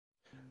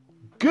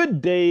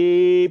Good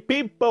day,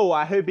 people.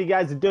 I hope you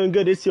guys are doing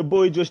good. It's your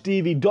boy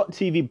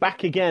JoshDV.tv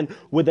back again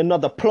with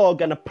another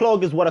plug. And a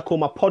plug is what I call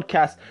my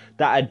podcast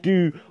that I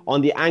do on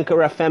the Anchor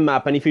FM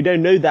app. And if you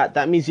don't know that,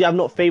 that means you have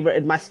not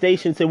favorited my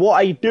station. So what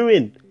are you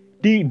doing?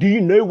 Do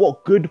you know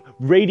what good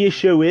radio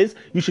show is?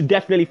 You should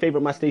definitely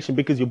favorite my station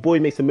because your boy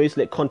makes the most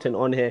lit content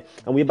on here.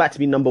 And we're about to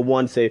be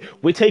 #1. So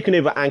we're taking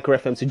over Anchor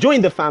FM. So join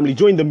the family,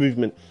 join the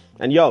movement.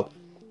 And yo,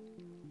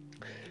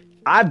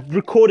 I've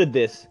recorded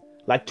this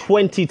like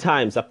 20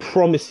 times, I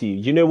promise you.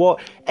 You know what?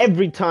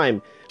 Every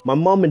time my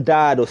mom and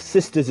dad or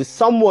sisters or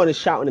someone is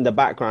shouting in the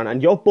background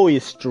and your boy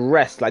is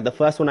stressed. Like the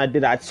first one I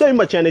did, I had so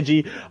much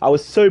energy. I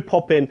was so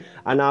popping.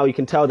 And now you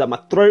can tell that my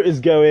throat is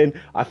going.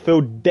 I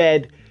feel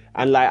dead.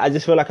 And like, I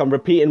just feel like I'm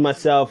repeating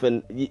myself.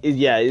 And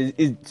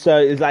so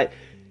it's like,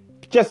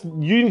 just,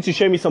 you need to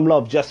show me some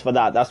love just for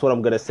that. That's what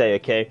I'm going to say,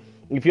 okay?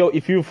 If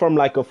you're from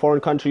like a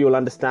foreign country, you'll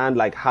understand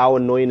like how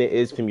annoying it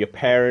is from your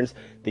parents.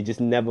 They just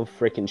never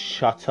freaking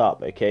shut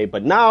up, okay?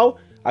 But now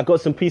I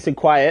got some peace and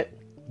quiet.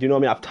 Do you know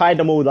what I mean? I've tied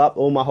them all up,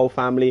 all my whole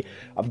family.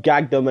 I've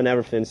gagged them and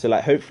everything. So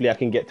like, hopefully I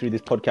can get through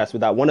this podcast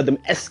without one of them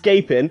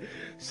escaping.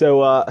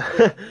 So,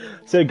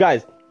 so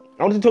guys,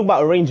 I wanted to talk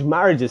about arranged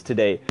marriages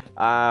today.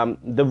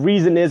 The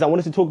reason is I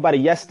wanted to talk about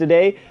it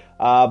yesterday,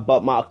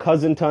 but my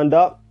cousin turned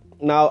up.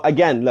 Now,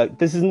 again, look,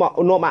 this is not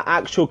my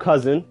actual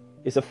cousin.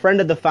 It's a friend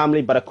of the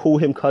family, but I call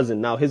him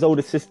cousin. Now, his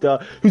older sister,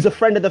 who's a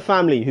friend of the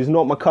family, who's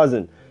not my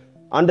cousin.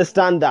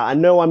 Understand that. I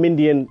know I'm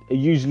Indian.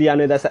 Usually, I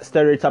know that's that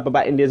stereotype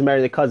about Indians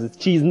marrying their cousins.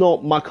 She's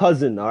not my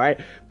cousin, all right?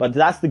 But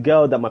that's the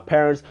girl that my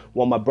parents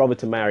want my brother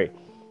to marry.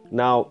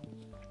 Now,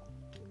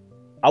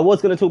 I was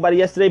going to talk about it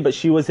yesterday, but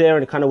she was here,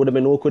 and it kind of would have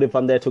been awkward if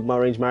I'm there talking about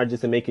arranged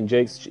marriages and making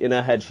jokes. In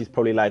her head, she's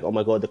probably like, oh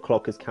my God, the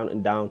clock is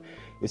counting down.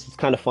 It's just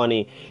kind of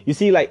funny. You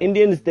see, like,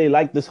 Indians, they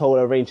like this whole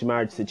arranged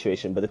marriage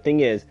situation. But the thing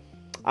is,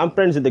 I'm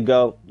friends with the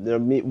girl.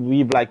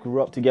 We've like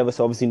grew up together,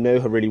 so obviously know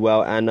her really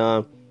well.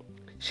 And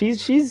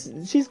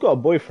she's got a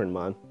boyfriend,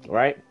 man.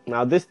 Right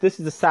now, this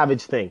is a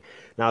savage thing.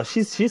 Now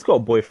she's got a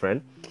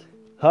boyfriend.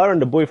 Her and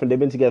the boyfriend, they've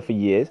been together for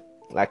years,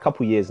 like a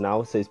couple years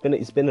now. So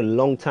it's been a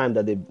long time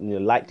that they've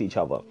liked each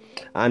other.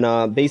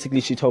 And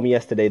basically, she told me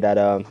yesterday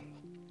that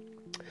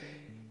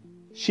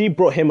she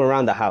brought him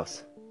around the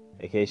house.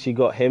 Okay, she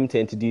got him to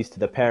introduce to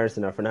the parents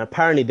and everything. And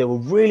apparently they were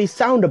really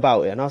sound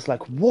about it. And I was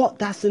like, what?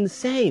 That's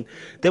insane.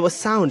 They were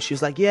sound. She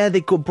was like, yeah,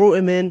 they brought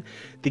him in.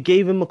 They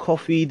gave him a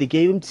coffee. They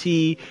gave him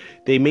tea.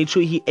 They made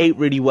sure he ate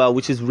really well,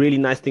 which is a really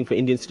nice thing for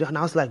Indians to do. And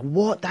I was like,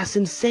 what? That's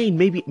insane.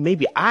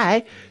 Maybe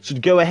I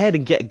should go ahead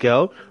and get a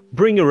girl,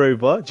 bring her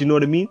over. Do you know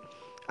what I mean?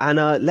 And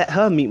let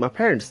her meet my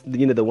parents,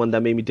 you know, the one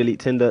that made me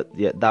delete Tinder,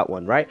 yeah, that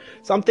one, right?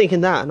 So I'm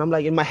thinking that, and I'm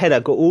like, in my head, I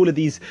got all of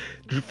these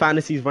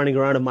fantasies running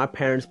around of my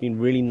parents being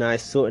really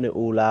nice, sorting it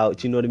all out,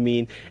 do you know what I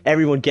mean?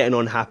 Everyone getting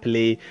on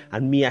happily,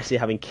 and me actually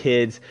having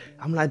kids.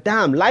 I'm like,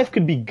 damn, life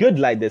could be good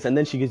like this. And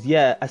then she goes,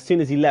 yeah, as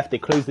soon as he left, they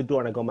closed the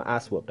door, and I got my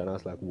ass whooped. And I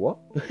was like, what?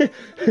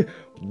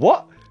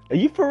 What? Are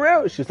you for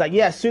real? She was like,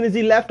 yeah, as soon as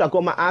he left, I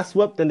got my ass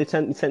whooped, and they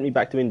sent me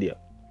back to India.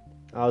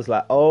 I was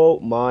like, oh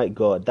my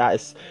God,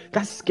 that's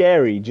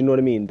scary. Do you know what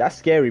I mean? That's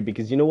scary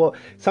because you know what?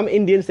 Some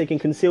Indians, they can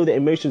conceal their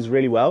emotions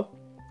really well.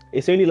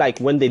 It's only like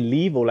when they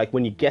leave or like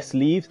when your guest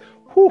leaves,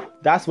 whew,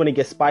 that's when it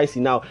gets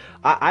spicy. Now,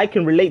 I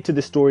can relate to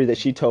the story that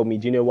she told me.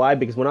 Do you know why?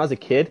 Because when I was a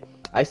kid,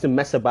 I used to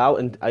mess about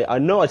and I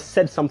know I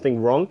said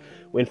something wrong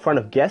in front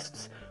of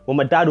guests. Well,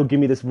 my dad would give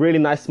me this really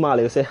nice smile.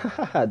 He would say,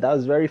 ha, that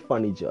was very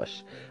funny,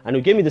 Josh. And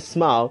he'd give me the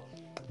smile.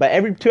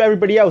 But to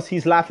everybody else,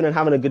 he's laughing and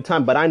having a good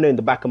time. But I know in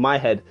the back of my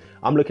head,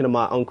 I'm looking at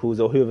my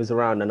uncles or whoever's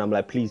around and I'm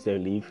like, please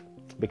don't leave.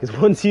 Because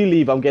once you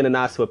leave, I'm getting an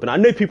ass whip. And I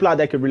know people out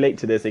there could relate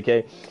to this,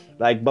 okay?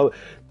 Like, but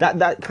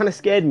that kind of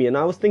scared me. And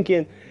I was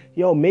thinking,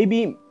 yo,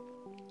 maybe,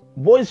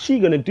 what is she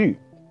going to do?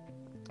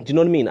 Do you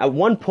know what I mean? At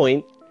one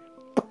point,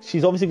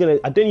 she's obviously going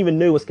to, I don't even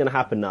know what's going to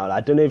happen now.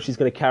 I don't know if she's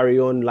going to carry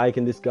on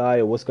liking this guy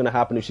or what's going to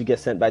happen if she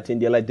gets sent back to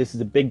India. Like, this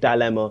is a big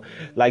dilemma.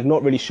 Like,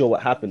 not really sure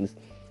what happens.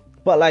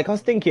 But like, I was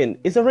thinking,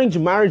 is arranged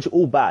marriage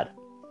all bad?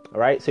 All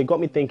right. So it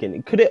got me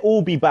thinking, could it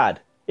all be bad?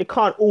 It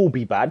can't all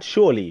be bad,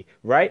 surely.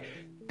 Right.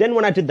 Then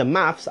when I did the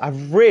maths,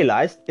 I've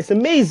realized it's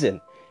amazing.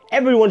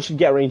 Everyone should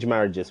get arranged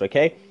marriages.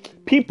 OK,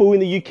 people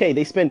in the UK,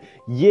 they spend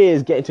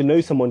years getting to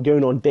know someone,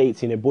 going on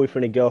dates, you know,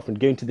 boyfriend and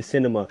girlfriend, going to the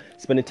cinema,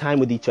 spending time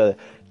with each other.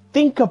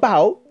 Think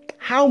about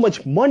how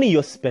much money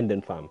you're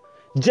spending, fam,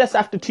 just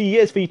after 2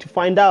 years for you to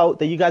find out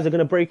that you guys are going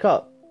to break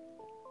up.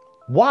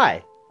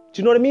 Why?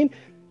 Do you know what I mean?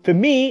 For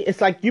me,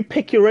 it's like you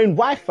pick your own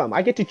wife, fam.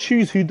 I get to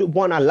choose who the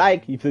one I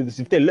like. If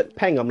they look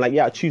peng, I'm like,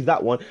 yeah, I choose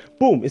that one.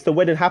 Boom, it's the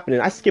wedding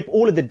happening. I skip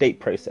all of the date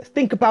process.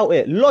 Think about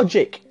it.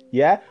 Logic,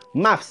 yeah?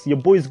 Maths, your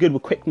boy's good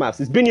with quick maths.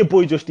 It's been your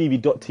boy,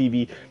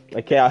 JoshDV.tv.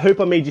 Okay, I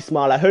hope I made you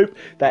smile. I hope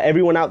that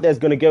everyone out there is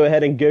going to go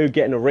ahead and go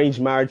get an arranged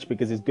marriage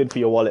because it's good for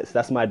your wallets.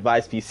 That's my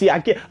advice for you. See,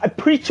 I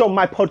preach on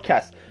my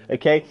podcast,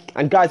 okay?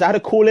 And guys, I had a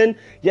call in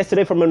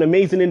yesterday from an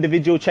amazing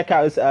individual. Check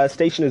out his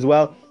station as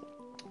well.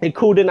 He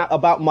called in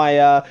about my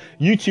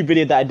YouTube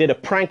video that I did, a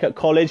prank at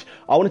college.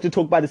 I wanted to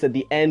talk about this at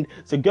the end.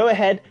 So go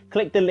ahead,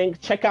 click the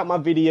link, check out my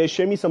video,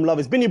 show me some love.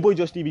 It's been your boy,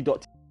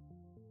 JoshDV.tv.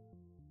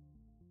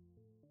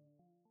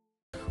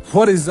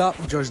 What is up,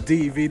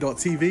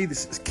 JoshDev.tv?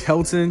 This is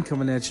Kelton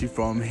coming at you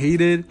from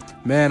Heated.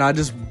 Man, I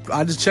just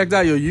checked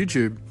out your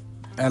YouTube,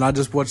 and I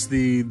just watched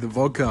the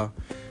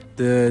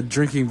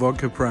drinking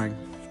vodka prank.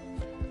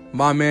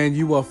 My man,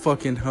 you are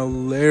fucking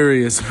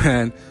hilarious,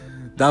 man.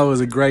 That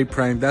was a great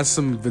prank. That's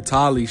some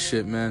Vitaly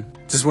shit, man.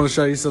 Just want to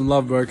show you some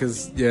love, bro,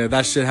 because, yeah,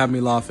 that shit had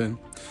me laughing.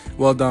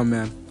 Well done,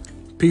 man.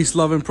 Peace,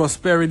 love, and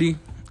prosperity.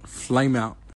 Flame out.